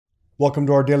Welcome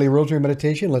to our Daily Rosary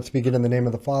Meditation. Let's begin in the name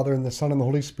of the Father, and the Son, and the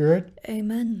Holy Spirit.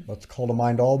 Amen. Let's call to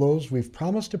mind all those we've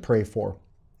promised to pray for.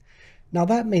 Now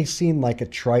that may seem like a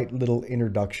trite little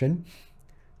introduction,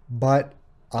 but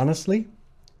honestly,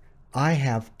 I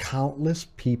have countless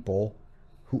people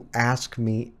who ask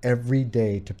me every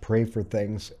day to pray for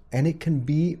things, and it can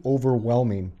be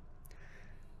overwhelming.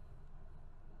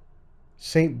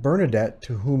 Saint Bernadette,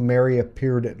 to whom Mary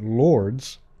appeared at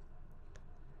Lourdes,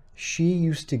 she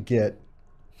used to get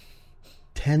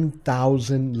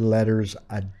 10,000 letters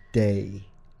a day.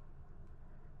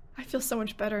 I feel so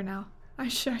much better now. I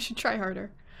should try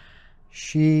harder.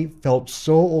 She felt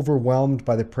so overwhelmed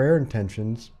by the prayer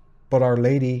intentions, but Our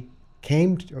Lady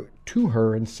came to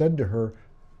her and said to her,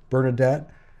 Bernadette,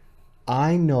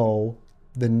 I know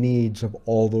the needs of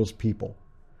all those people.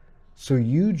 So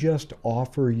you just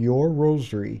offer your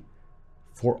rosary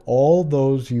for all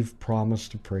those you've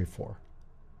promised to pray for.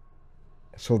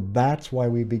 So that's why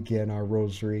we begin our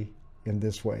rosary in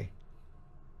this way.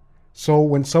 So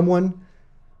when someone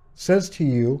says to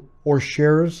you or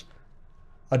shares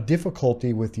a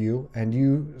difficulty with you and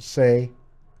you say,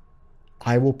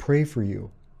 I will pray for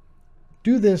you,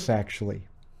 do this actually.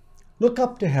 Look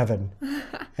up to heaven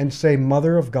and say,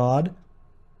 Mother of God,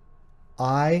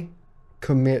 I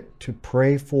commit to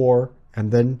pray for,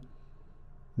 and then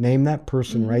name that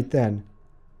person right then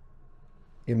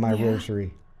in my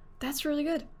rosary. That's really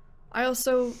good. I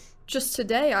also, just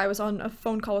today, I was on a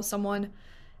phone call with someone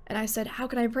and I said, how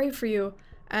can I pray for you?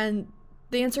 And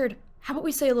they answered, how about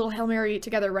we say a little Hail Mary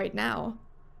together right now?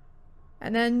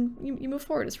 And then you move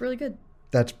forward. It's really good.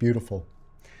 That's beautiful.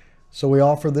 So we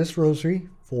offer this rosary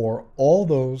for all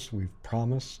those we've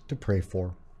promised to pray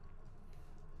for.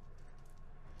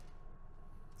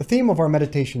 The theme of our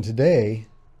meditation today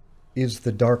is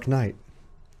the dark night.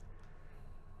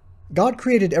 God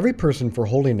created every person for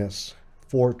holiness,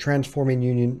 for transforming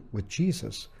union with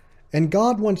Jesus. And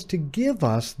God wants to give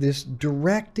us this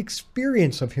direct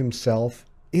experience of himself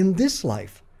in this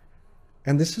life.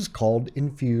 And this is called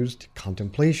infused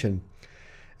contemplation.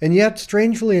 And yet,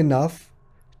 strangely enough,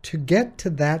 to get to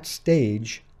that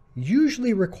stage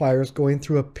usually requires going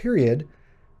through a period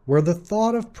where the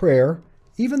thought of prayer,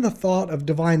 even the thought of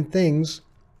divine things,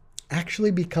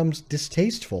 actually becomes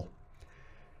distasteful.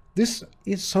 This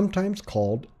is sometimes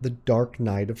called the dark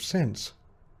night of sense.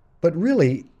 But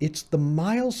really, it's the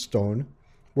milestone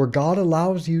where God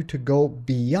allows you to go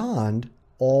beyond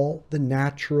all the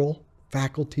natural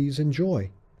faculties and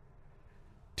joy,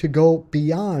 to go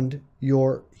beyond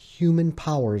your human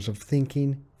powers of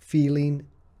thinking, feeling,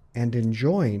 and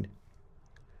enjoying,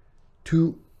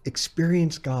 to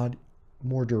experience God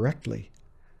more directly.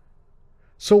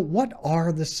 So what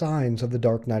are the signs of the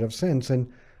dark night of sense, and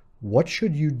what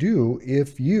should you do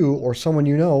if you or someone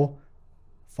you know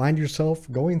find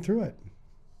yourself going through it?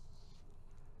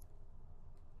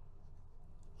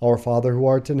 Our Father who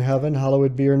art in heaven,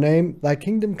 hallowed be your name. Thy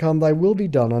kingdom come, thy will be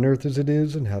done on earth as it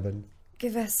is in heaven.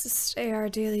 Give us this day our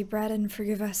daily bread, and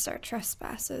forgive us our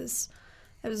trespasses,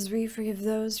 as we forgive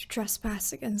those who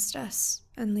trespass against us.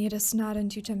 And lead us not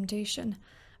into temptation,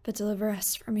 but deliver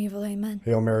us from evil. Amen.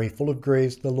 Hail Mary, full of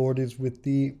grace, the Lord is with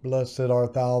thee. Blessed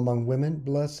art thou among women.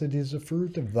 Blessed is the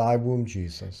fruit of thy womb,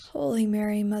 Jesus. Holy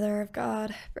Mary, Mother of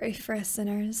God, pray for us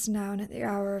sinners, now and at the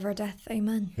hour of our death.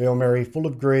 Amen. Hail Mary, full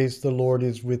of grace, the Lord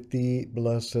is with thee.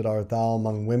 Blessed art thou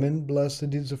among women.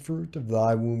 Blessed is the fruit of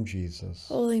thy womb, Jesus.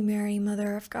 Holy Mary,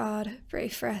 Mother of God, pray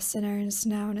for us sinners,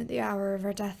 now and at the hour of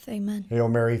our death. Amen. Hail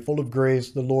Mary, full of grace,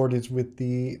 the Lord is with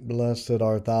thee. Blessed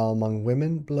art thou among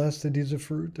women. Blessed is the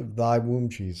fruit of thy womb,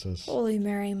 Jesus. Holy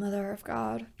Mary, Mother of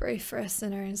God, pray for us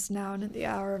sinners, now and at the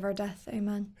hour of our death.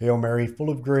 Amen. Hail Mary, full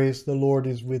of grace, the Lord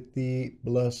is with thee.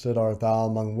 Blessed art thou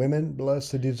among women.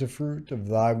 Blessed is the fruit of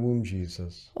thy womb,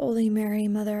 Jesus. Holy Mary,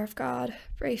 Mother of God,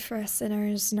 pray for us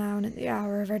sinners, now and at the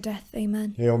hour of our death.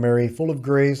 Amen. Hail Mary, full of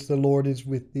grace, the Lord is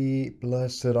with thee.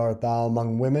 Blessed art thou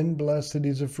among women. Blessed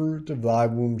is the fruit of thy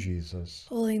womb, Jesus.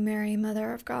 Holy Mary,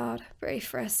 Mother of God, pray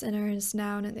for us sinners,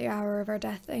 now and at the hour of our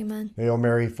death. Amen. Hail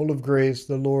Mary, full of grace,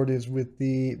 the Lord is with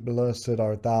thee. Blessed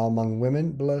art thou among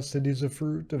women. Blessed is the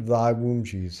fruit of thy womb,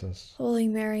 Jesus. Holy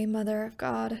Mary, Mother of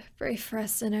God, pray for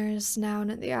us sinners, now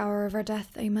and at the hour of our death.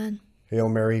 Amen. Hail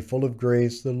Mary, full of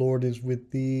grace, the Lord is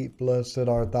with thee. Blessed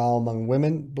art thou among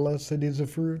women. Blessed is the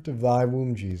fruit of thy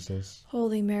womb, Jesus.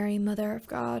 Holy Mary, Mother of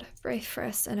God, pray for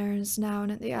us sinners, now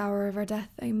and at the hour of our death.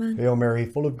 Amen. Hail Mary,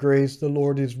 full of grace, the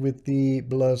Lord is with thee.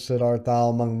 Blessed art thou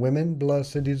among women.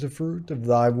 Blessed is the fruit of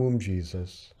thy womb,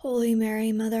 Jesus. Holy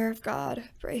Mary, Mother of God,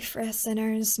 pray for us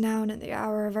sinners, now and at the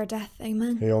hour of our death.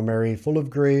 Amen. Hail Mary, full of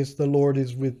grace, the Lord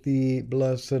is with thee.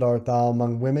 Blessed art thou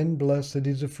among women. Blessed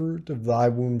is the fruit of thy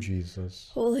womb, Jesus.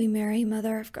 Holy Mary,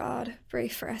 Mother of God, pray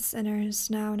for us sinners,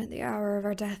 now and at the hour of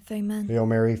our death. Amen. Hail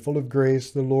Mary, full of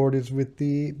grace, the Lord is with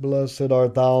thee. Blessed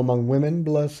art thou among women.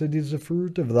 Blessed is the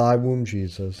fruit of thy womb,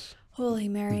 Jesus. Holy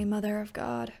Mary, Mother of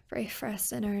God, pray for us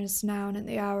sinners, now and at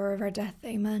the hour of our death.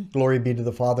 Amen. Glory be to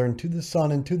the Father, and to the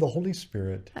Son, and to the Holy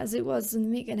Spirit. As it was in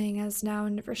the beginning, as now,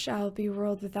 and ever shall be,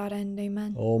 world without end.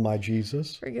 Amen. O my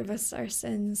Jesus, forgive us our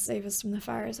sins, save us from the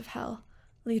fires of hell.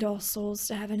 Lead all souls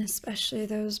to heaven, especially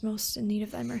those most in need of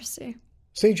thy mercy.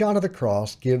 St. John of the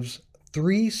Cross gives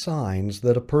 3 signs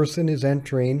that a person is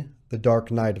entering the dark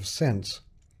night of sense.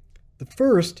 The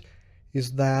first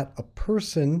is that a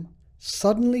person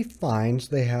suddenly finds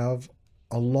they have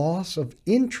a loss of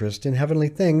interest in heavenly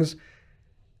things,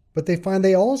 but they find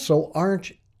they also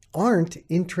aren't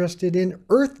interested in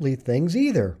earthly things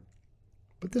either.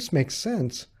 But this makes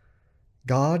sense.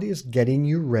 God is getting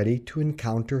you ready to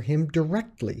encounter him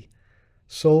directly.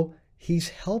 So he's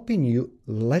helping you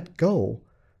let go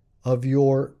of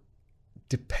your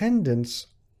dependence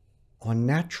on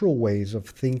natural ways of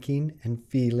thinking and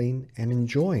feeling and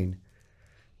enjoying,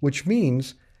 which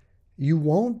means you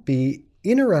won't be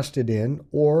interested in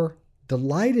or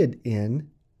delighted in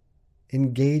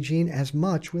engaging as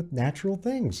much with natural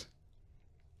things.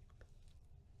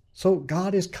 So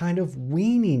God is kind of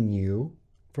weaning you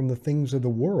from the things of the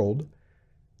world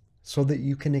so that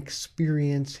you can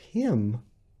experience him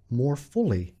more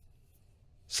fully.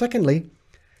 Secondly,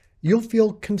 you'll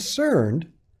feel concerned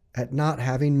at not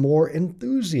having more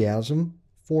enthusiasm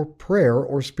for prayer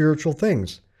or spiritual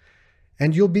things.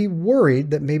 And you'll be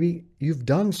worried that maybe you've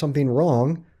done something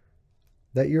wrong,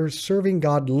 that you're serving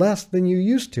God less than you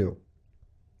used to.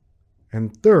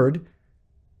 And third,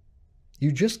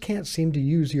 you just can't seem to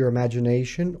use your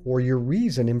imagination or your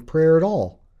reason in prayer at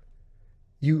all.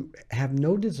 You have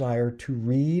no desire to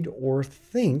read or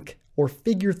think or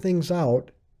figure things out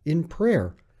in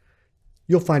prayer.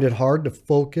 You'll find it hard to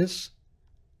focus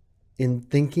in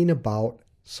thinking about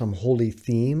some holy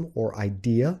theme or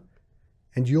idea,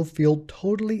 and you'll feel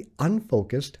totally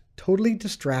unfocused, totally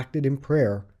distracted in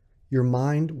prayer, your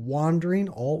mind wandering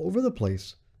all over the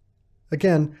place.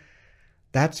 Again,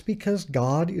 that's because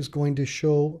God is going to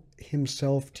show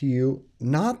himself to you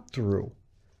not through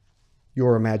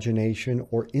your imagination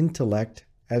or intellect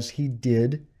as he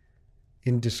did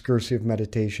in discursive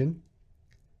meditation.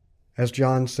 As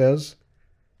John says,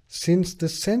 since the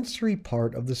sensory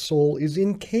part of the soul is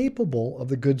incapable of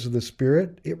the goods of the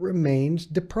Spirit, it remains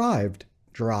deprived,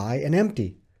 dry, and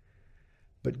empty.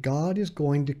 But God is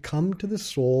going to come to the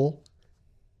soul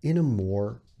in a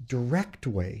more direct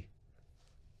way.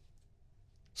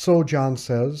 So John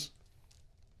says,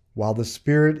 while the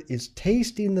Spirit is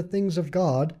tasting the things of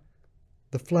God,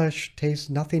 the flesh tastes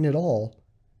nothing at all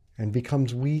and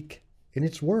becomes weak in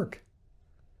its work.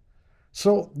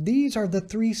 So these are the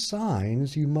 3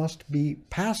 signs you must be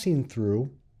passing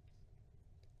through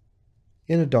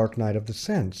in a dark night of the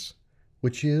sense,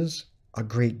 which is a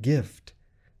great gift,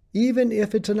 even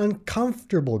if it's an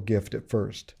uncomfortable gift at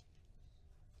first.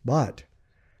 But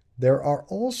there are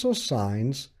also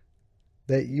signs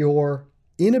that your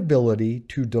inability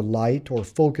to delight or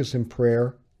focus in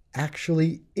prayer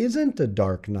actually isn't a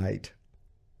dark night.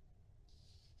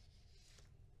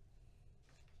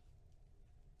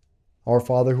 Our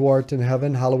Father who art in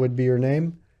heaven, hallowed be your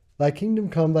name. Thy kingdom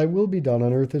come, thy will be done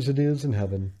on earth as it is in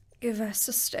heaven. Give us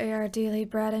this day our daily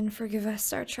bread, and forgive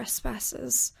us our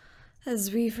trespasses,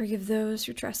 as we forgive those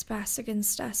who trespass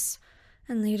against us.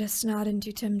 And lead us not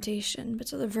into temptation, but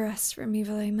deliver us from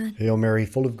evil. Amen. Hail Mary,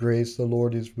 full of grace, the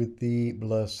Lord is with thee.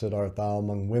 Blessed art thou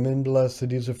among women.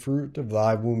 Blessed is the fruit of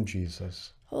thy womb,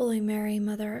 Jesus. Holy Mary,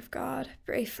 Mother of God,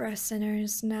 pray for us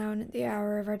sinners, now and at the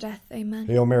hour of our death. Amen.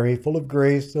 Hail Mary, full of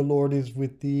grace, the Lord is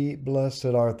with thee. Blessed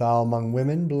art thou among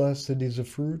women. Blessed is the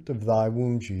fruit of thy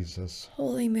womb, Jesus.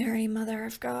 Holy Mary, Mother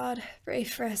of God, pray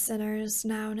for us sinners,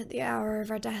 now and at the hour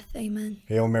of our death. Amen.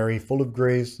 Hail Mary, full of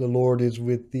grace, the Lord is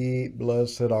with thee.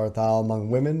 Blessed art thou among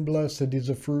women. Blessed is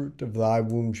the fruit of thy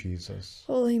womb, Jesus.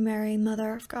 Holy Mary,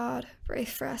 Mother of God, pray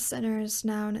for us sinners,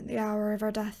 now and at the hour of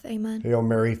our death. Amen. Hail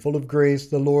Mary, full of grace,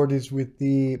 the Lord is with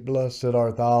thee. Blessed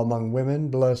art thou among women,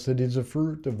 blessed is the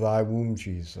fruit of thy womb,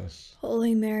 Jesus.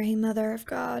 Holy Mary, Mother of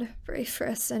God, pray for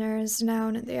us sinners, now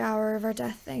and at the hour of our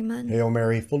death. Amen. Hail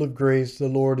Mary, full of grace, the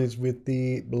Lord is with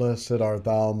thee. Blessed art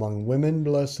thou among women,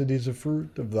 blessed is the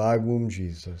fruit of thy womb,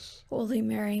 Jesus. Holy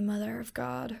Mary, Mother of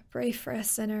God, pray for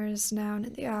us sinners, now and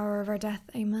at the hour of our death.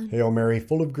 Amen. Hail Mary,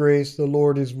 full of grace, the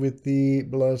Lord is with thee.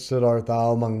 Blessed art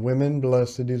thou among women,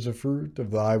 blessed is the fruit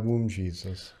of thy womb,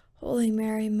 Jesus. Holy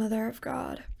Mary, Mother of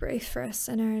God, pray for us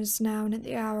sinners, now and at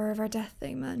the hour of our death.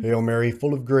 Amen. Hail Mary,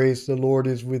 full of grace, the Lord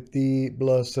is with thee.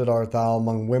 Blessed art thou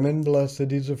among women,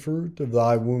 blessed is the fruit of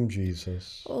thy womb,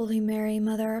 Jesus. Holy Mary,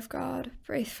 Mother of God,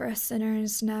 pray for us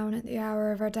sinners, now and at the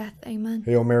hour of our death. Amen.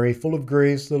 Hail Mary, full of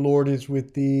grace, the Lord is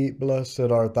with thee. Blessed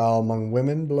art thou among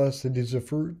women, blessed is the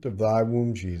fruit of thy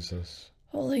womb, Jesus.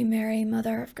 Holy Mary,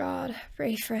 Mother of God,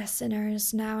 pray for us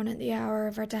sinners, now and at the hour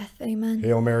of our death. Amen.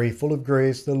 Hail Mary, full of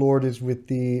grace, the Lord is with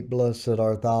thee. Blessed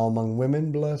art thou among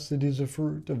women, blessed is the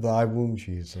fruit of thy womb,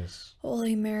 Jesus.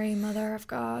 Holy Mary, Mother of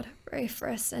God, pray for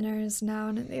us sinners, now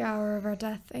and at the hour of our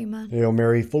death. Amen. Hail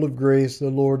Mary, full of grace, the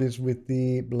Lord is with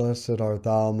thee. Blessed art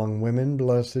thou among women,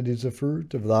 blessed is the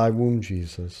fruit of thy womb,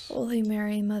 Jesus. Holy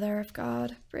Mary, Mother of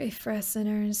God, pray for us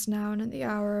sinners, now and at the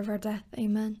hour of our death.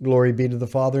 Amen. Glory be to the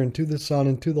Father, and to the Son,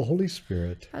 and to the Holy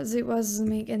Spirit. As it was in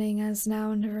the beginning, as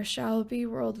now, and ever shall be,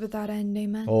 world without end.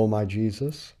 Amen. O my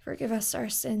Jesus, forgive us our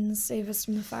sins, save us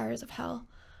from the fires of hell.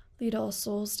 Lead all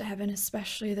souls to heaven,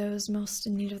 especially those most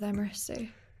in need of thy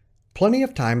mercy. plenty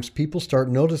of times people start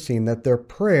noticing that their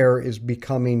prayer is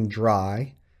becoming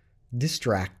dry,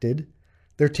 distracted.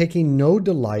 They're taking no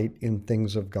delight in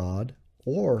things of God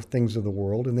or things of the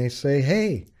world, and they say,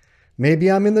 hey,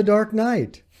 maybe I'm in the dark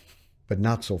night, but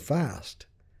not so fast.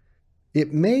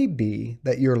 It may be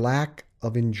that your lack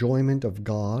of enjoyment of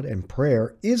God and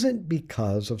prayer isn't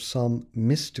because of some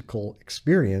mystical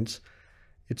experience.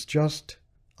 It's just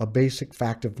a basic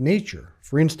fact of nature.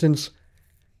 For instance,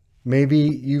 maybe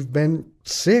you've been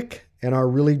sick and are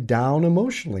really down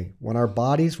emotionally. When our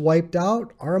body's wiped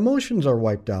out, our emotions are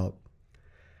wiped out.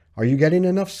 Are you getting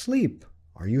enough sleep?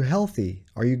 Are you healthy?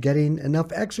 Are you getting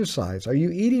enough exercise? Are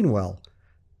you eating well?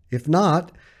 If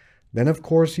not, then of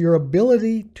course your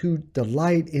ability to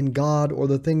delight in God or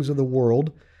the things of the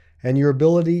world and your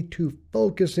ability to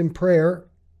focus in prayer,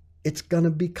 it's going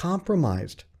to be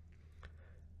compromised.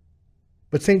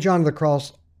 But St. John of the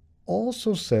Cross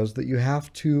also says that you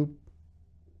have to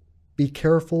be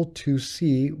careful to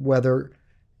see whether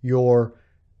your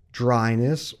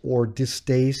dryness or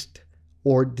distaste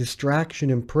or distraction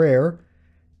in prayer,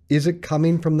 is it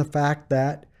coming from the fact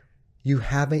that you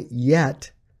haven't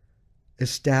yet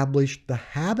established the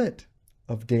habit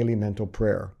of daily mental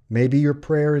prayer? Maybe your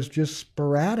prayer is just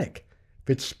sporadic. If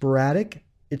it's sporadic,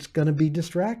 it's going to be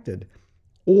distracted.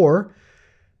 Or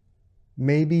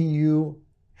maybe you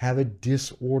have a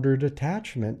disordered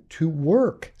attachment to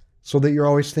work so that you're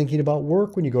always thinking about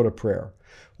work when you go to prayer.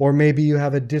 Or maybe you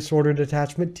have a disordered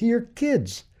attachment to your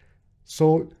kids,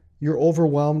 so you're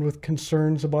overwhelmed with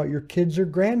concerns about your kids or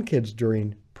grandkids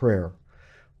during prayer.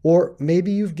 Or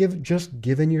maybe you've just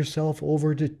given yourself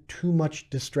over to too much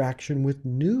distraction with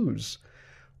news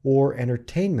or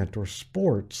entertainment or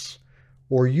sports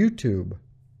or YouTube.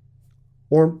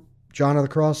 Or John of the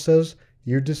Cross says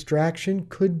your distraction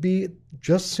could be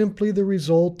just simply the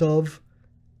result of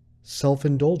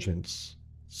self-indulgence,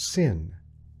 sin,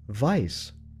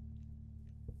 vice.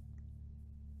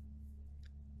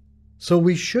 So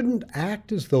we shouldn't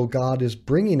act as though God is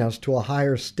bringing us to a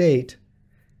higher state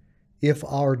if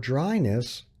our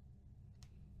dryness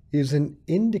is an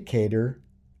indicator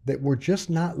that we're just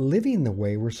not living the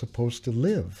way we're supposed to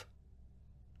live.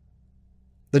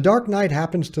 The dark night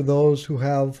happens to those who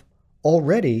have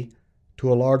already,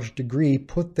 to a large degree,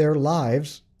 put their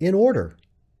lives in order,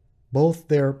 both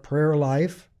their prayer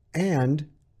life and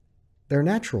their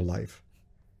natural life.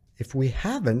 If we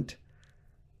haven't,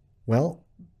 well,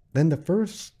 then the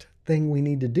first thing we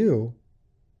need to do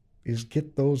is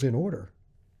get those in order.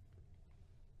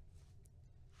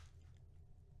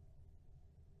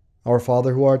 Our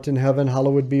Father who art in heaven,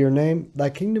 hallowed be your name. Thy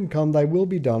kingdom come, thy will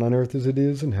be done on earth as it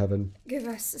is in heaven. Give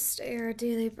us this day our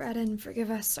daily bread, and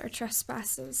forgive us our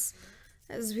trespasses,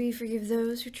 as we forgive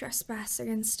those who trespass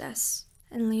against us.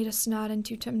 And lead us not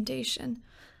into temptation,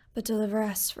 but deliver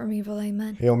us from evil.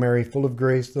 Amen. Hail Mary, full of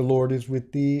grace, the Lord is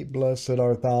with thee. Blessed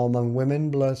art thou among women,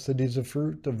 blessed is the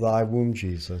fruit of thy womb,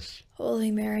 Jesus.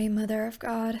 Holy Mary, Mother of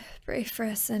God, pray for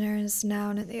us sinners, now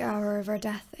and at the hour of our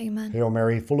death. Amen. Hail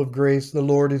Mary, full of grace, the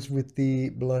Lord is with thee.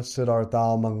 Blessed art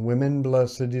thou among women,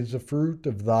 blessed is the fruit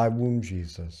of thy womb,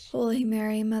 Jesus. Holy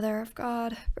Mary, Mother of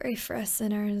God, pray for us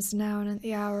sinners, now and at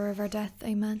the hour of our death.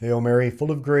 Amen. Hail Mary, full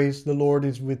of grace, the Lord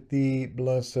is with thee.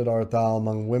 Blessed art thou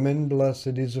among women,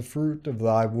 blessed is the fruit of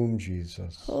thy womb,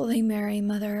 Jesus. Holy Mary,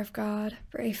 Mother of God,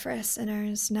 pray for us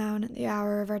sinners, now and at the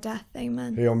hour of our death.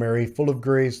 Amen. Hail Mary, full of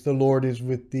grace, the Lord is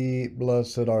with thee.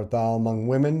 Blessed art thou among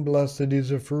women, blessed is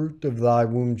the fruit of thy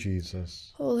womb,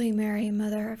 Jesus. Holy Mary,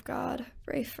 Mother of God,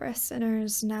 pray for us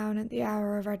sinners, now and at the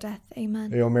hour of our death.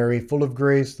 Amen. Hail Mary, full of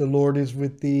grace, the Lord is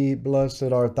with thee. Blessed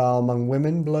art thou among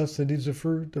women, blessed is the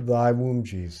fruit of thy womb,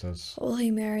 Jesus. Holy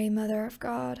Mary, Mother of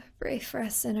God, pray for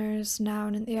us sinners, now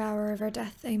and at the hour of our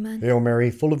death. Amen. Hail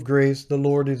Mary, full of grace, the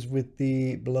Lord is with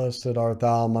thee. Blessed art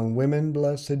thou among women,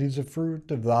 blessed is the fruit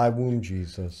of thy womb,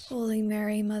 Jesus. Holy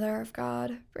Mary, Mother of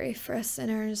God, pray for us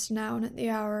sinners, now and at the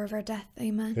hour of our death.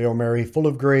 Amen. Hail Mary, full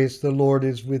of grace, the Lord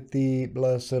is with thee.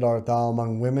 Blessed art thou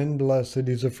among women, blessed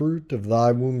is the fruit of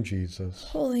thy womb, Jesus.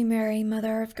 Holy Mary,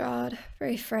 Mother of God,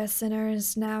 pray for us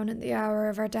sinners, now and at the hour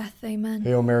of our death. Amen.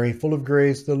 Hail Mary, full of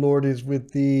grace, the Lord is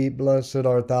with thee. Blessed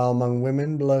art thou among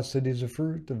women, blessed is the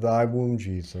fruit of thy womb,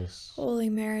 Jesus. Holy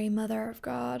Mary, Mother of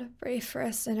God, pray for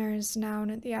us sinners, now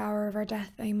and at the hour of our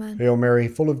death. Amen. Hail Mary,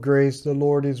 full of grace, the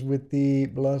Lord is with thee.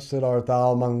 Blessed art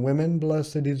thou among women,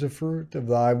 blessed is the fruit of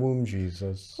thy womb,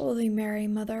 Jesus. Holy Mary,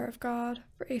 Mother of God,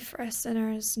 pray for us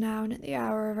sinners, now and at the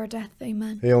hour of our death.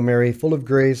 Amen. Hail Mary, full of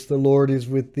grace, the Lord is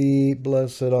with thee.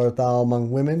 Blessed art thou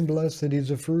among women, blessed is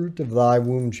the fruit of thy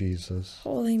womb, Jesus.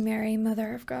 Holy Mary,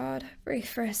 Mother of God, pray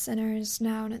for us sinners,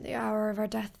 now and at the hour of our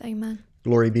death. Amen.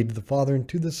 Glory be to the Father, and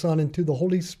to the Son, and to the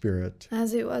Holy Spirit.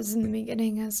 As it was in the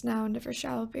beginning, as now, and ever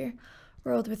shall be,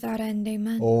 world without end.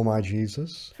 Amen. O my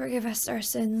Jesus, Forgive us our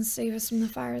sins, save us from the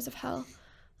fires of hell.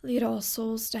 Lead all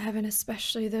souls to heaven,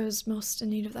 especially those most in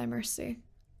need of thy mercy.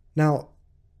 now,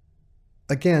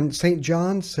 again, St.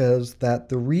 John says that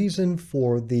the reason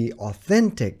for the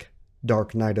authentic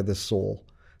dark night of the soul,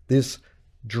 this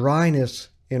dryness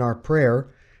in our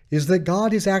prayer, is that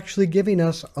God is actually giving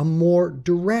us a more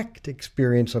direct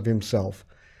experience of himself,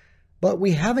 but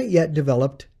we haven't yet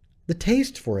developed the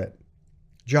taste for it.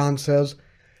 John says,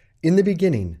 in the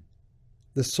beginning,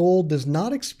 the soul does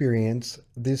not experience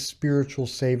this spiritual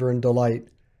savor and delight,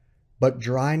 but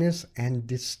dryness and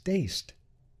distaste.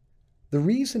 The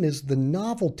reason is the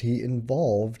novelty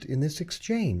involved in this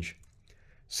exchange.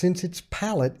 Since its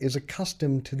palate is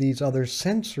accustomed to these other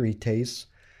sensory tastes,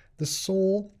 the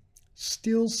soul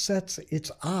still sets its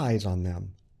eyes on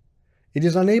them. It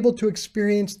is unable to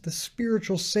experience the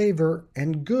spiritual savor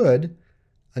and good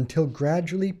until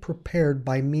gradually prepared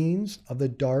by means of the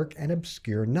dark and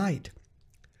obscure night.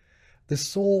 The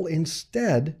soul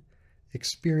instead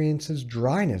experiences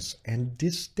dryness and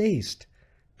distaste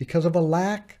because of a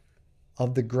lack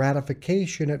of the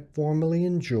gratification it formerly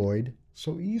enjoyed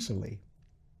so easily.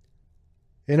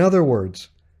 In other words,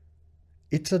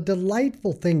 it's a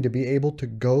delightful thing to be able to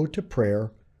go to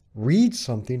prayer, read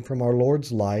something from our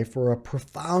Lord's life or a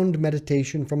profound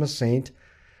meditation from a saint,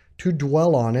 to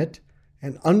dwell on it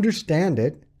and understand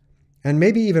it, and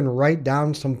maybe even write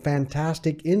down some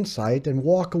fantastic insight and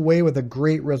walk away with a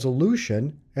great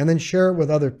resolution and then share it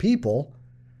with other people.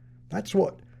 That's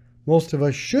what most of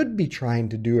us should be trying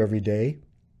to do every day.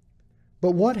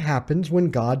 But what happens when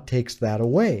God takes that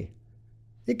away?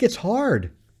 It gets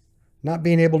hard. Not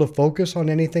being able to focus on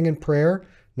anything in prayer,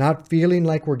 not feeling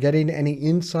like we're getting any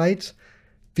insights,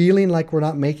 feeling like we're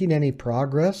not making any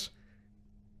progress,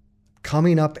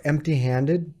 coming up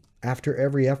empty-handed after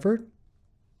every effort.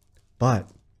 But,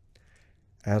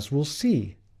 as we'll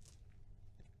see,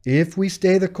 if we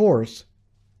stay the course,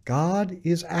 God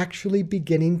is actually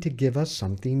beginning to give us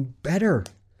something better,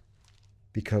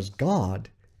 because God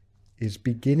is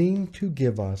beginning to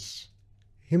give us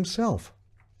himself.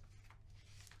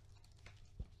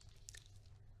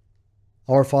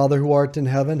 Our Father who art in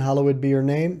heaven, hallowed be your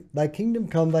name. Thy kingdom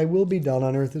come, thy will be done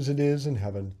on earth as it is in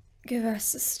heaven. Give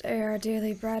us this day our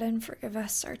daily bread, and forgive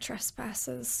us our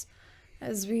trespasses,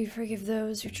 as we forgive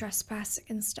those who trespass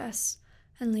against us.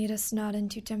 And lead us not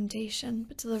into temptation,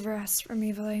 but deliver us from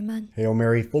evil. Amen. Hail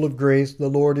Mary, full of grace, the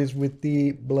Lord is with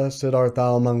thee. Blessed art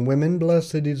thou among women,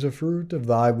 blessed is the fruit of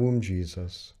thy womb,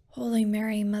 Jesus. Holy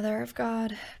Mary, Mother of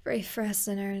God, pray for us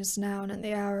sinners, now and at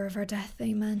the hour of our death.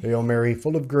 Amen. Hail Mary,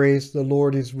 full of grace, the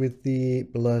Lord is with thee.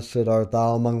 Blessed art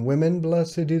thou among women,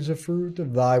 blessed is the fruit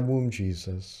of thy womb,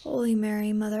 Jesus. Holy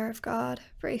Mary, Mother of God,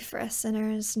 pray for us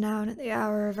sinners, now and at the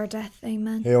hour of our death.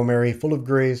 Amen. Hail Mary, full of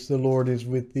grace, the Lord is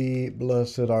with thee.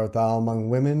 Blessed art thou among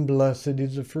women, blessed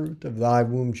is the fruit of thy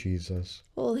womb, Jesus.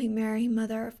 Holy Mary,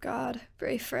 Mother of God,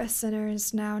 pray for us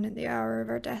sinners, now and at the hour of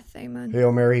our death. Amen.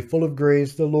 Hail Mary, full of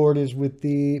grace, the Lord is with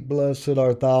thee. Blessed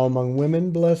art thou among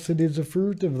women, blessed is the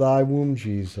fruit of thy womb,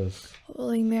 Jesus.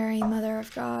 Holy Mary, Mother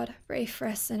of God, pray for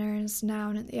us sinners, now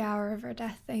and at the hour of our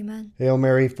death. Amen. Hail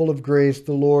Mary, full of grace,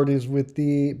 the Lord is with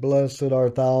thee. Blessed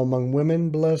art thou among women,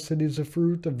 blessed is the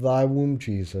fruit of thy womb,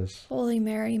 Jesus. Holy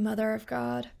Mary, Mother of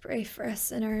God, pray for us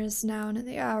sinners, now and at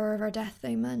the hour of our death.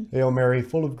 Amen. Hail Mary,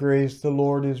 full of grace, the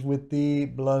Lord is with thee.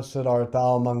 Blessed art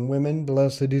thou among women,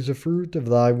 blessed is the fruit of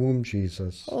thy womb,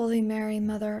 Jesus. Holy Mary,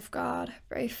 Mother of God,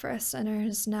 pray for us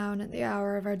sinners, now and at the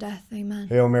hour of our death. Amen.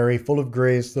 Hail Mary, full of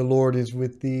grace, the Lord is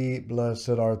with thee. Blessed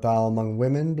art thou among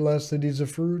women, blessed is the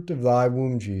fruit of thy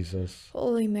womb, Jesus.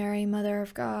 Holy Mary, Mother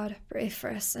of God, pray for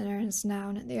us sinners, now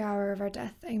and at the hour of our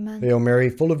death. Amen. Hail Mary,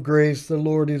 full of grace, the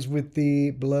Lord is with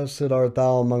thee. Blessed art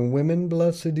thou among women,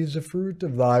 blessed is the fruit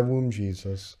of thy womb,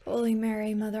 Jesus. Holy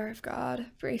Mary, Mother of God,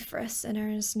 pray for us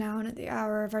sinners, now and at the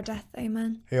hour of our death.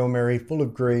 Amen. Hail Mary, full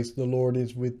of grace, the Lord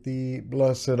is with thee.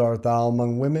 Blessed art thou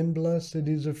among women, blessed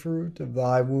is the fruit of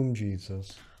thy womb,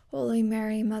 Jesus. Holy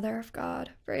Mary, Mother of God,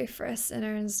 pray for us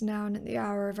sinners, now and at the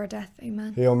hour of our death.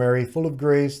 Amen. Hail Mary, full of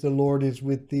grace, the Lord is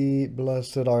with thee.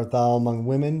 Blessed art thou among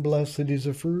women, blessed is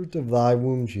the fruit of thy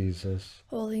womb, Jesus.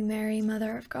 Holy Mary,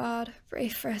 Mother of God, pray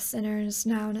for us sinners,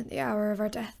 now and at the hour of our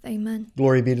death. Amen.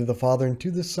 Glory be to the Father, and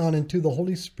to the Son, and to the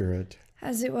Holy Spirit.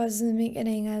 As it was in the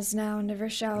beginning, as now, and ever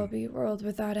shall be, world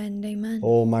without end. Amen.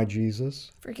 O my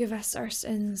Jesus, Forgive us our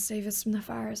sins, save us from the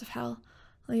fires of hell.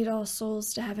 Lead all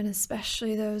souls to heaven,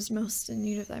 especially those most in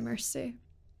need of thy mercy.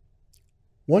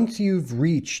 once you've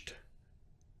reached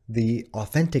the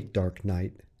authentic dark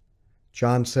night,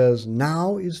 John says,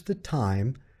 now is the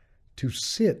time to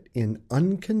sit in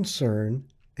unconcern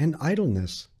and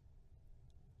idleness.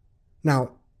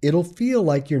 Now, it'll feel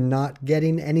like you're not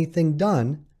getting anything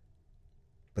done,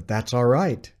 but that's all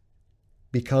right,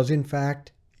 because in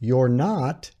fact, you're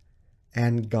not,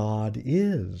 and God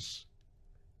is.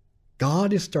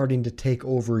 God is starting to take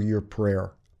over your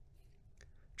prayer.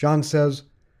 John says,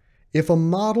 if a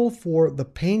model for the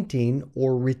painting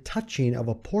or retouching of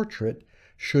a portrait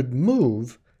should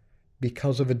move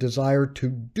because of a desire to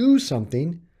do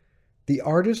something, the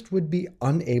artist would be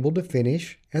unable to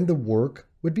finish and the work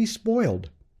would be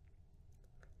spoiled.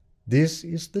 This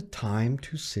is the time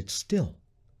to sit still.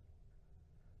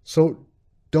 So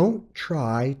don't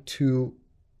try to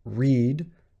read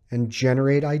and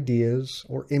generate ideas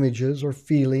or images or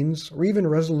feelings or even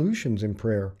resolutions in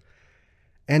prayer.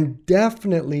 And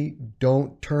definitely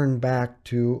don't turn back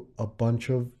to a bunch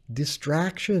of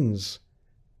distractions.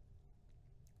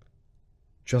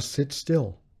 Just sit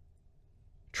still.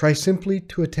 Try simply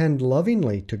to attend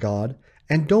lovingly to God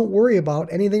and don't worry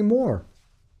about anything more.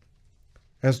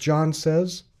 As John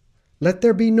says, let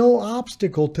there be no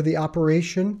obstacle to the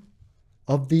operation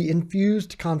of the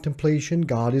infused contemplation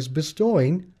God is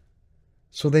bestowing,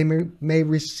 so they may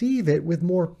receive it with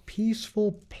more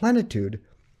peaceful plenitude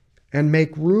and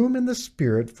make room in the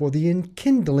Spirit for the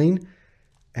enkindling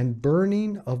and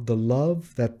burning of the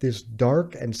love that this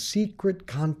dark and secret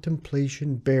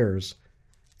contemplation bears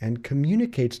and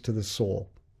communicates to the soul.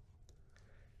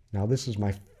 Now, this is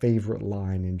my favorite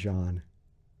line in John.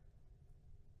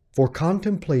 For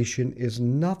contemplation is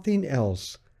nothing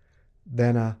else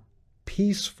than a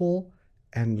peaceful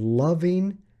and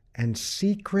loving and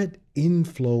secret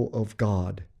inflow of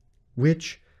God,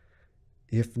 which,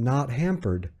 if not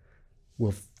hampered,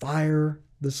 will fire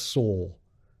the soul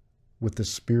with the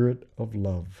spirit of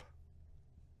love.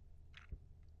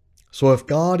 So if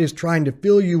God is trying to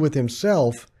fill you with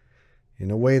himself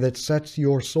in a way that sets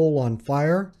your soul on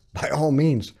fire, by all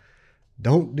means,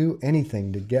 don't do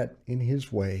anything to get in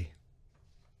his way.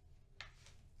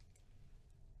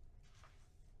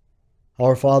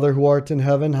 Our Father who art in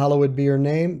heaven, hallowed be your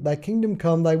name. Thy kingdom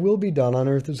come, thy will be done on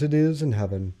earth as it is in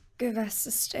heaven. Give us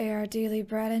this day our daily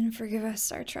bread, and forgive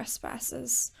us our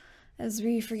trespasses, as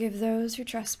we forgive those who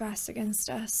trespass against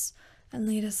us. And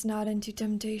lead us not into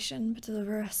temptation, but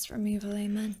deliver us from evil.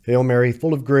 Amen. Hail Mary,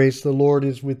 full of grace, the Lord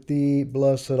is with thee.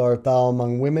 Blessed art thou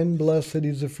among women, blessed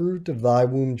is the fruit of thy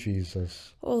womb,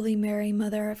 Jesus. Holy Mary,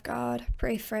 Mother of God,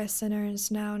 pray for us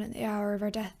sinners, now and at the hour of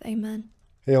our death. Amen.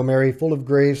 Hail Mary, full of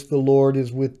grace, the Lord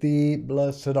is with thee.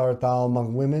 Blessed art thou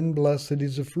among women. Blessed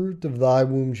is the fruit of thy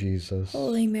womb, Jesus.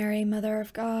 Holy Mary, Mother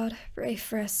of God, pray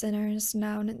for us sinners,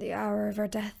 now and at the hour of our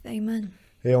death. Amen.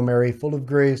 Hail Mary, full of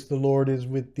grace, the Lord is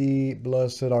with thee.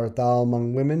 Blessed art thou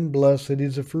among women. Blessed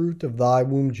is the fruit of thy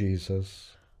womb, Jesus.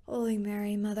 Holy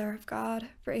Mary, Mother of God,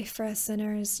 pray for us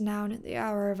sinners, now and at the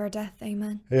hour of our death.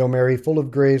 Amen. Hail Mary, full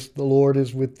of grace, the Lord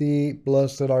is with thee.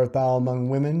 Blessed art thou among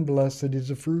women. Blessed is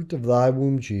the fruit of thy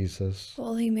womb, Jesus.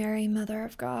 Holy Mary, Mother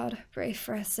of God, pray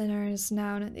for us sinners,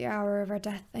 now and at the hour of our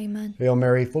death. Amen. Hail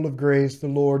Mary, full of grace, the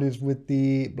Lord is with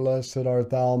thee. Blessed art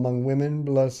thou among women.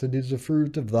 Blessed is the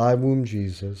fruit of thy womb,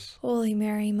 Jesus. Holy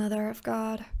Mary, Mother of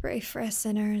God, pray for us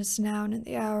sinners, now and at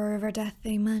the hour of our death.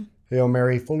 Amen. Hail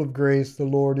Mary, full of grace, the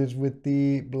Lord is with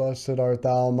thee. Blessed art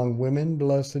thou among women.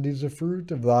 Blessed is the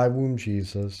fruit of thy womb,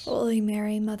 Jesus. Holy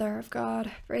Mary, Mother of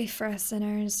God, pray for us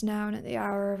sinners, now and at the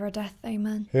hour of our death.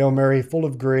 Amen. Hail Mary, full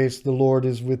of grace, the Lord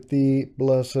is with thee.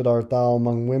 Blessed art thou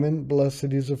among women.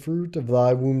 Blessed is the fruit of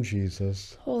thy womb,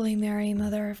 Jesus. Holy Mary,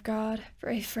 Mother of God,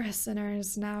 pray for us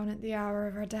sinners, now and at the hour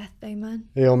of our death. Amen.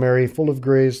 Hail Mary, full of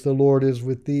grace, the Lord is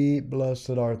with thee.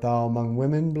 Blessed art thou among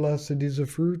women. Blessed is the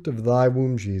fruit of thy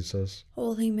womb, Jesus.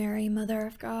 Holy Mary, Mother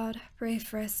of God, pray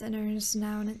for us sinners,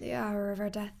 now and at the hour of our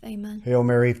death. Amen. Hail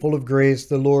Mary, full of grace,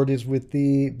 the Lord is with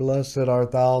thee. Blessed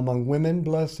art thou among women.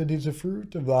 Blessed is the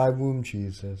fruit of thy womb,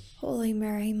 Jesus. Holy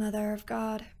Mary, Mother of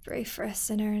God, pray for us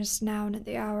sinners, now and at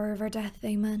the hour of our death.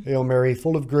 Amen. Hail Mary,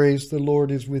 full of grace, the Lord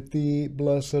is with thee.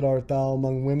 Blessed art thou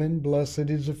among women.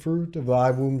 Blessed is the fruit of thy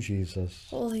womb, Jesus.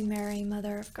 Holy Mary,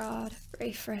 Mother of God,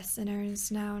 pray for us sinners,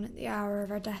 now and at the hour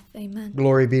of our death. Amen.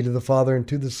 Glory be to the Father, and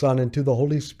to the Son, and to the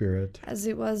Holy Spirit. As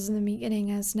it was in the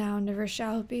beginning, as now, and ever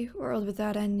shall be, world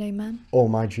without end. Amen. O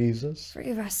my Jesus,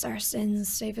 forgive us our sins,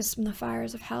 save us from the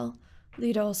fires of hell.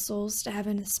 Lead all souls to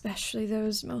heaven, especially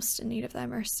those most in need of thy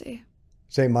mercy.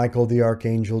 Saint Michael the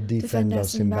Archangel, defend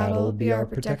us in battle. Be our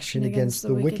protection against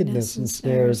the wickedness and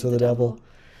snares of the devil.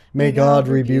 May God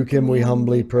rebuke him, we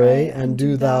humbly pray. And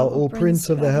do thou, O Prince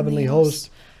of the heavenly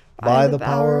host, by the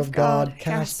power of God,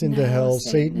 cast into hell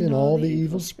Satan and all the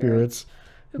evil spirits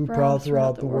who prowl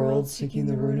throughout the world, seeking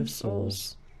the ruin of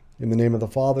souls. In the name of the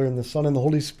Father, and the Son, and the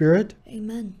Holy Spirit.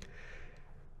 Amen.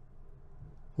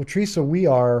 Well, Teresa, we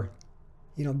are,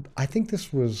 I think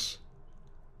this was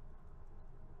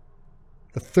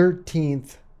the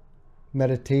 13th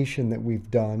meditation that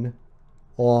we've done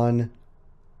on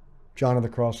John of the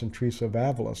Cross and Teresa of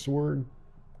Avila. So we're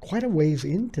quite a ways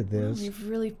into this. Wow, you've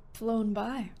really flown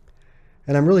by.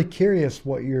 And I'm really curious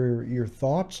what your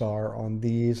thoughts are on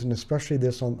these, and especially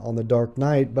this on the Dark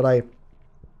Night. But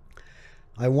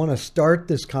I want to start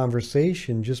this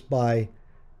conversation just by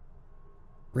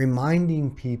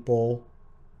reminding people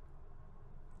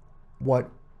what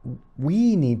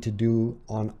we need to do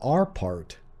on our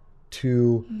part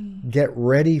to get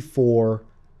ready for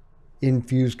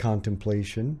infused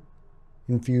contemplation,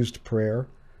 infused prayer,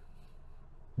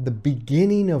 the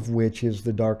beginning of which is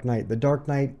the Dark Night. The Dark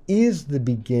Night is the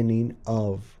beginning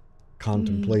of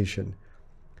contemplation.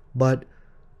 But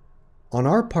on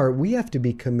our part, we have to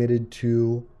be committed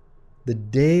to the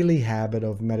daily habit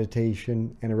of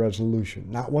meditation and a resolution.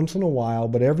 Not once in a while,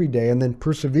 but every day, and then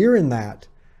persevere in that.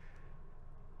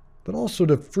 But also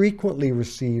to frequently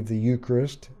receive the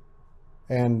Eucharist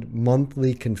and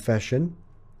monthly confession.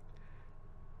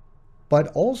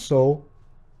 But also,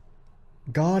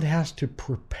 God has to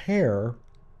prepare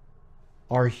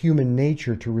our human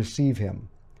nature to receive him.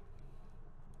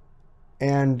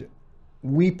 And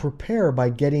we prepare by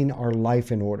getting our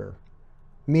life in order,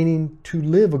 meaning to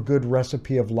live a good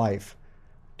recipe of life,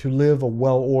 to live a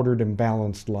well-ordered and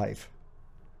balanced life.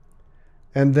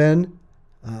 And then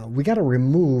we got to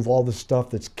remove all the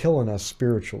stuff that's killing us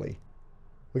spiritually.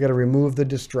 We got to remove the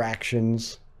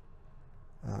distractions,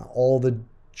 all the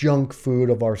junk food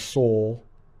of our soul.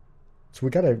 So we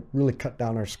got to really cut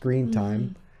down our screen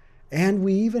time. And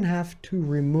we even have to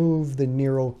remove the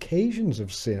near occasions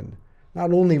of sin.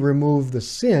 Not only remove the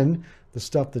sin, the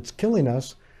stuff that's killing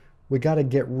us, we got to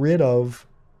get rid of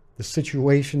the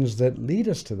situations that lead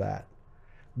us to that.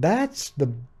 That's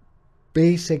the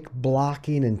basic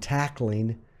blocking and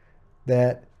tackling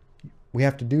that we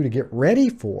have to do to get ready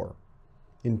for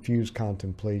infused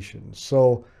contemplation.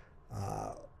 So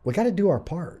we got to do our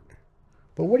part.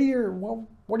 But what are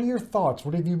your thoughts?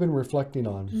 What have you been reflecting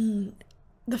on?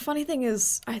 The funny thing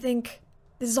is, I think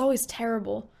this is always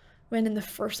terrible when in the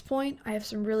first point I have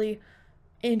some really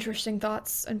interesting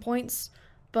thoughts and points,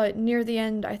 but near the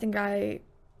end I think I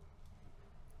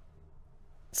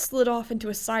slid off into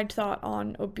a side thought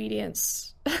on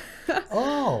obedience.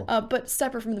 Oh. But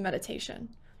separate from the meditation,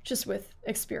 just with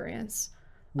experience.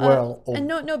 Well, And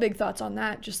no big thoughts on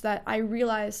that, just that I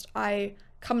realized I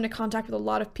come into contact with a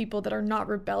lot of people that are not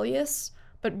rebellious,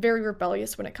 but very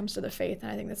rebellious when it comes to the faith,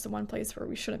 and I think that's the one place where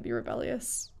we shouldn't be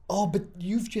rebellious. oh, but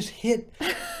you've just hit.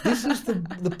 This is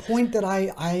the point that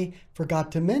I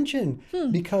forgot to mention,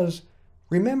 because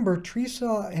remember,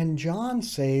 Teresa and John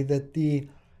say that the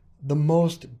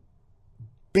most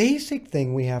basic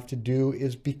thing we have to do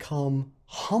is become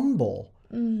humble.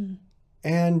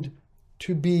 And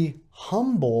to be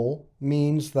humble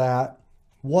means that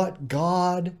what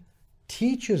God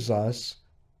teaches us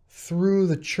through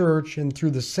the church and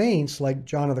through the saints, like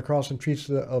John of the Cross and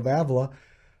Teresa of Avila,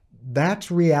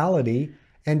 that's reality.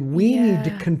 And we need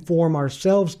to conform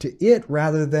ourselves to it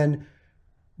rather than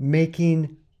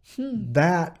making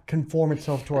that conform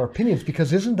itself to our opinions,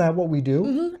 because isn't that what we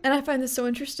do? And I find this so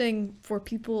interesting for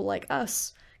people like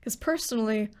us, because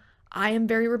personally, I am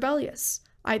very rebellious.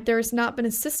 There's not been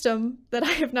a system that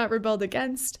I have not rebelled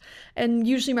against, and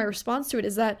usually my response to it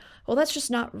is that, well, that's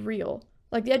just not real.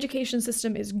 Like, the education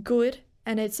system is good,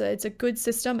 and it's a good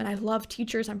system, and I love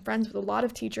teachers. I'm friends with a lot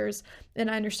of teachers, and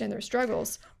I understand their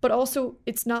struggles, but also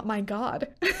it's not my God.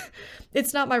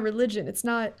 It's not my religion.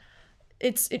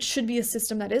 It should be a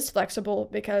system that is flexible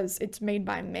because it's made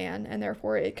by man, and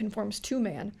therefore it conforms to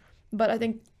man. But I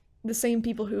think the same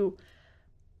people who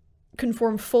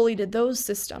conform fully to those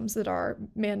systems that are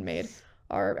man-made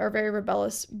are very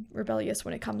rebellious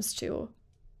when it comes to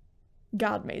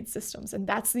God-made systems. And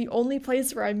that's the only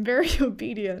place where I'm very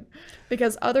obedient,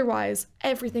 because otherwise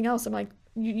everything else, I'm like,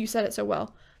 you said it so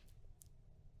well.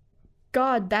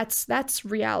 God, that's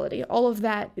reality. All of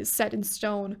that is set in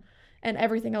stone, and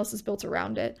everything else is built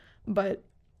around it. But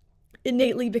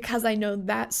innately, because I know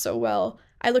that so well,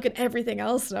 I look at everything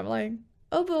else and I'm like,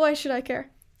 oh, but why should I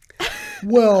care?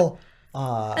 Well,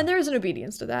 and there is an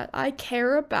obedience to that. I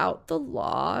care about the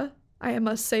law, I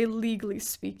must say, legally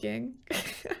speaking.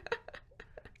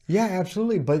 yeah,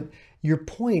 absolutely. But your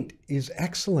point is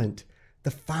excellent. The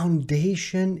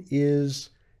foundation is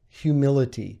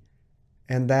humility.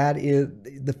 And that is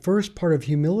the first part of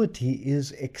humility,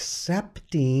 is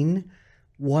accepting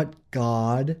what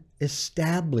God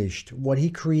established, what he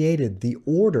created, the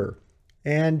order.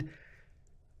 And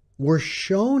we're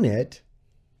shown it,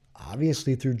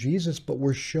 obviously through Jesus, but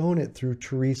we're shown it through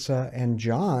Teresa and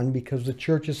John, because the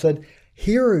church has said,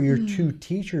 here are your two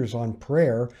teachers on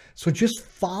prayer, so just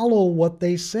follow what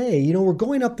they say. You know, we're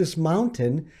going up this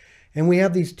mountain and we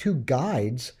have these two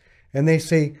guides, and they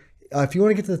say, if you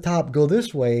want to get to the top, go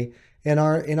this way. And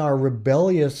in our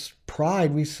rebellious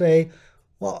pride, we say,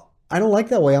 well, I don't like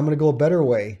that way. I'm going to go a better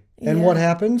way. And what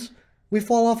happens? We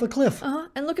fall off a cliff.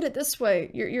 And look at it this way.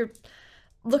 You're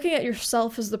looking at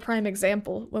yourself as the prime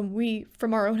example, when we,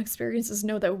 from our own experiences,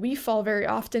 know that we fall very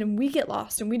often and we get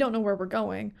lost and we don't know where we're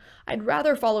going. I'd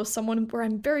rather follow someone where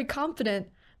I'm very confident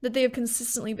that they have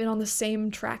consistently been on the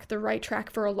same track, the right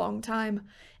track, for a long time.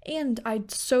 And I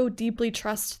so deeply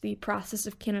trust the process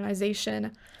of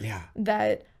canonization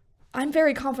that I'm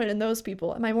very confident in those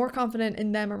people. Am I more confident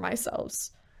in them or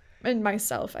myself? In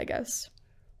myself, I guess.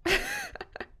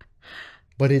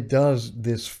 But it does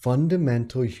this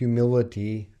fundamental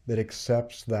humility that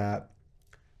accepts that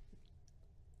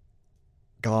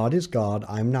God is God,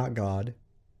 I'm not God.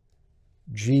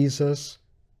 Jesus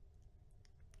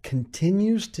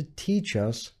continues to teach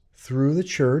us through the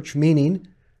church, meaning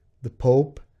the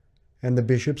Pope and the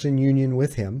bishops in union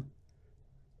with him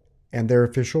and their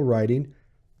official writing,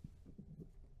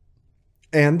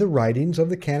 and the writings of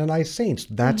the canonized saints.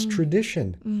 That's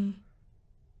tradition,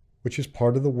 which is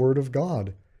part of the Word of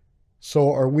God.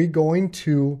 So are we going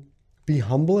to be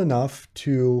humble enough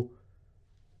to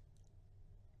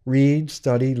read,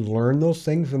 study, learn those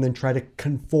things, and then try to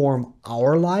conform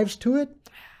our lives to it?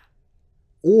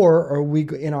 Or are we,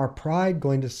 in our pride,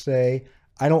 going to say,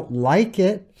 I don't like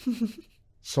it,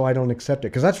 so I don't accept it?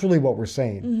 Because that's really what we're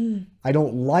saying. I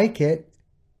don't like it,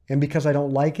 and because I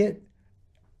don't like it,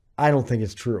 I don't think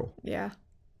it's true. Yeah.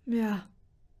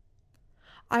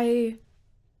 I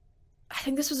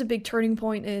think this was a big turning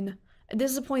point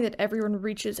this is a point that everyone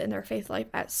reaches in their faith life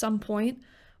at some point,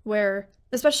 where,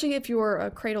 especially if you're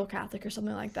a cradle Catholic or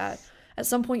something like that, at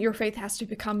some point your faith has to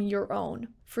become your own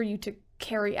for you to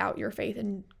carry out your faith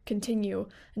and continue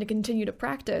to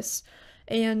practice.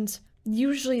 And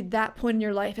usually that point in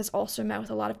your life is also met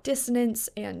with a lot of dissonance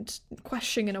and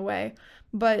questioning in a way.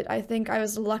 But I think I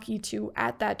was lucky to,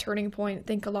 at that turning point,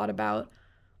 think a lot about,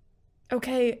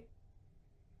 okay,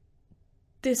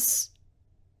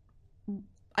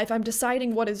 if I'm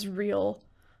deciding what is real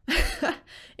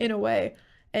in a way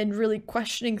and really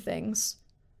questioning things,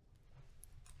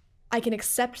 I can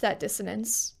accept that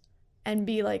dissonance and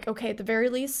be like, okay, at the very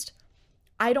least,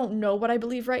 I don't know what I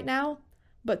believe right now,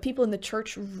 but people in the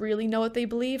church really know what they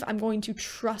believe, I'm going to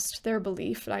trust their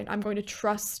belief. I'm going to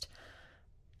trust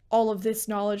all of this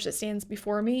knowledge that stands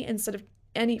before me instead of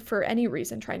for any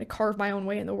reason trying to carve my own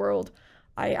way in the world.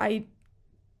 I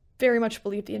very much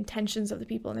believe the intentions of the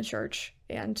people in the church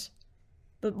and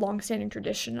the long-standing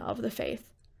tradition of the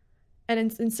faith. And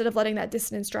instead of letting that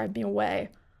dissonance drive me away,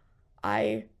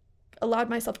 I allowed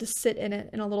myself to sit in it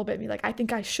in a little bit and be like, I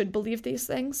think I should believe these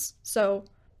things, so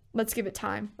let's give it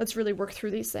time. Let's really work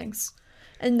through these things.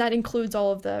 And that includes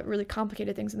all of the really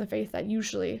complicated things in the faith that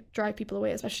usually drive people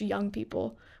away, especially young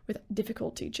people with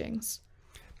difficult teachings.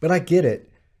 But I get it.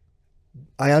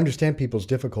 I understand people's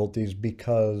difficulties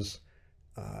because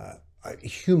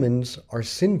humans are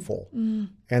sinful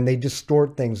and they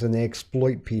distort things and they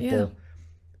exploit people. Yeah.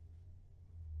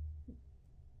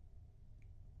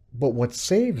 But what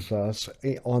saves us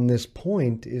on this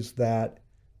point is that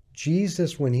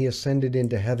Jesus, when he ascended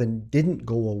into heaven, didn't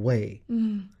go away.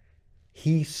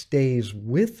 He stays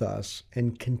with us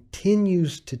and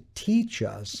continues to teach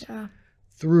us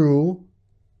through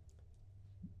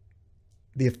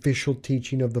the official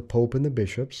teaching of the Pope and the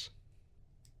bishops.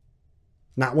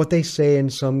 Not what they say in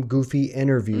some goofy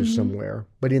interview somewhere,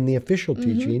 but in the official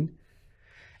teaching,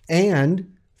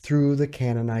 and through the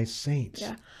canonized saints.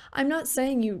 Yeah. I'm not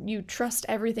saying you trust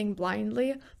everything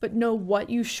blindly, but know what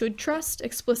you should trust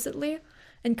explicitly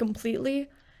and completely.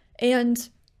 And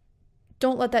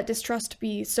don't let that distrust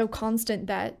be so constant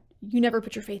that you never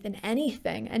put your faith in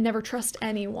anything and never trust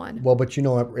anyone. Well, but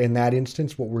in that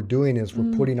instance, what we're doing is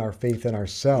we're putting our faith in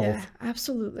ourselves. Yeah,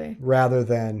 absolutely. Rather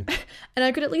than... And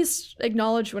I could at least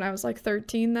acknowledge when I was like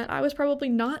 13 that I was probably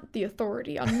not the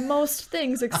authority on most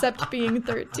things except being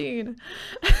 13.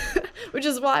 Which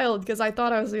is wild because I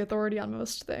thought I was the authority on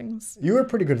most things. You were a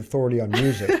pretty good authority on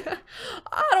music.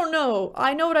 I don't know.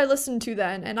 I know what I listened to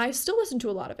then, and I still listen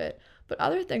to a lot of it. But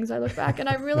other things I look back and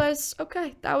I realize,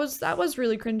 okay, that was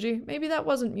really cringy. Maybe that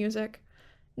wasn't music.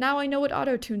 Now I know what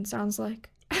auto-tune sounds like.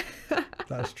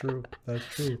 That's true. That's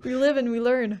true. We live and we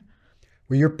learn.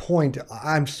 Well, your point,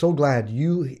 I'm so glad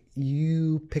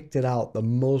you picked it out, the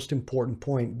most important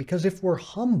point, because if we're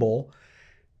humble,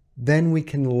 then we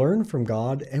can learn from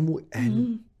God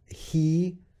and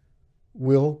he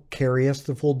will carry us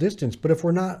the full distance. But if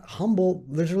we're not humble,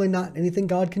 there's really not anything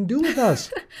God can do with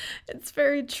us. It's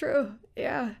very true.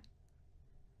 Yeah.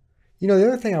 You know, the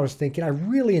other thing I was thinking, I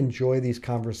really enjoy these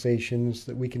conversations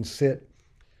that we can sit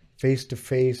face to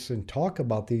face and talk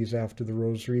about these after the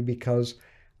rosary because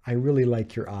I really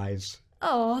like your eyes.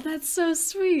 Oh, that's so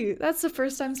sweet. That's the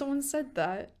first time someone said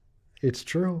that. It's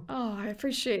true. Oh, I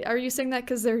appreciate it. Are you saying that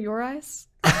because they're your eyes?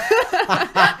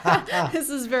 This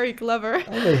is very clever.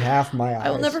 Only half my eyes. I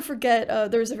will never forget,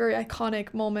 there's a very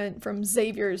iconic moment from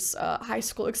Xavier's high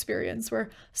school experience where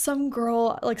some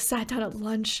girl like sat down at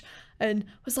lunch and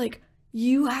was like,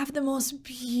 "You have the most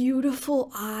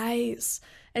beautiful eyes."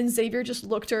 And Xavier just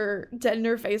looked her dead in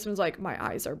her face and was like, "My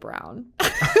eyes are brown."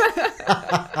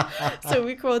 So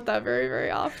we quote that very,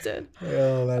 very often.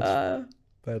 Oh,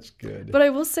 that's good. But I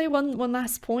will say one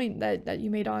last point that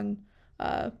you made on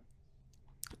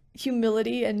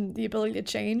humility and the ability to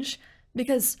change,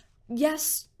 because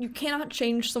yes, you cannot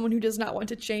change someone who does not want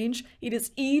to change. It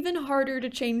is even harder to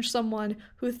change someone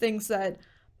who thinks that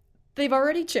they've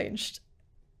already changed.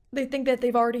 They think that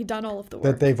they've already done all of the work.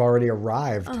 That they've already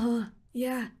arrived.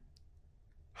 Yeah.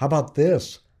 How about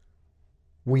this?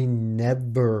 We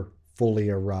never fully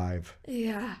arrive.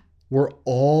 Yeah. We're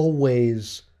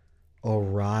always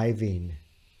arriving.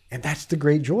 And that's the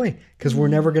great joy, because we're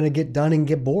never going to get done and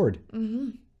get bored.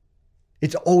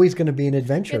 It's always going to be an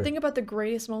adventure. Yeah, think about the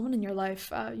greatest moment in your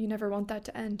life. You never want that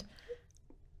to end.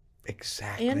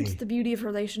 Exactly. And the beauty of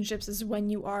relationships is when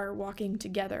you are walking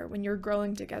together, when you're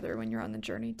growing together, when you're on the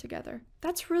journey together.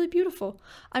 That's really beautiful.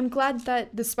 I'm glad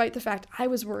that despite the fact I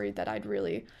was worried that I'd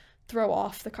really throw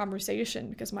off the conversation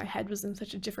because my head was in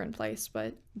such a different place,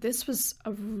 but this was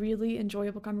a really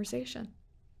enjoyable conversation.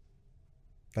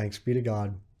 Thanks be to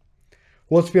God.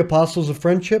 Well, let's be apostles of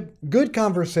friendship, good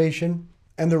conversation,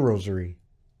 and the rosary.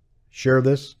 Share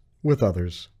this with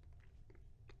others.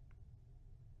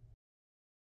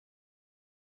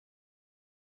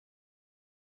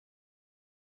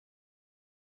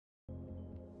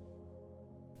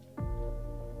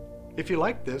 If you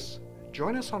like this,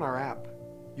 join us on our app.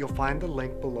 You'll find the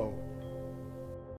link below.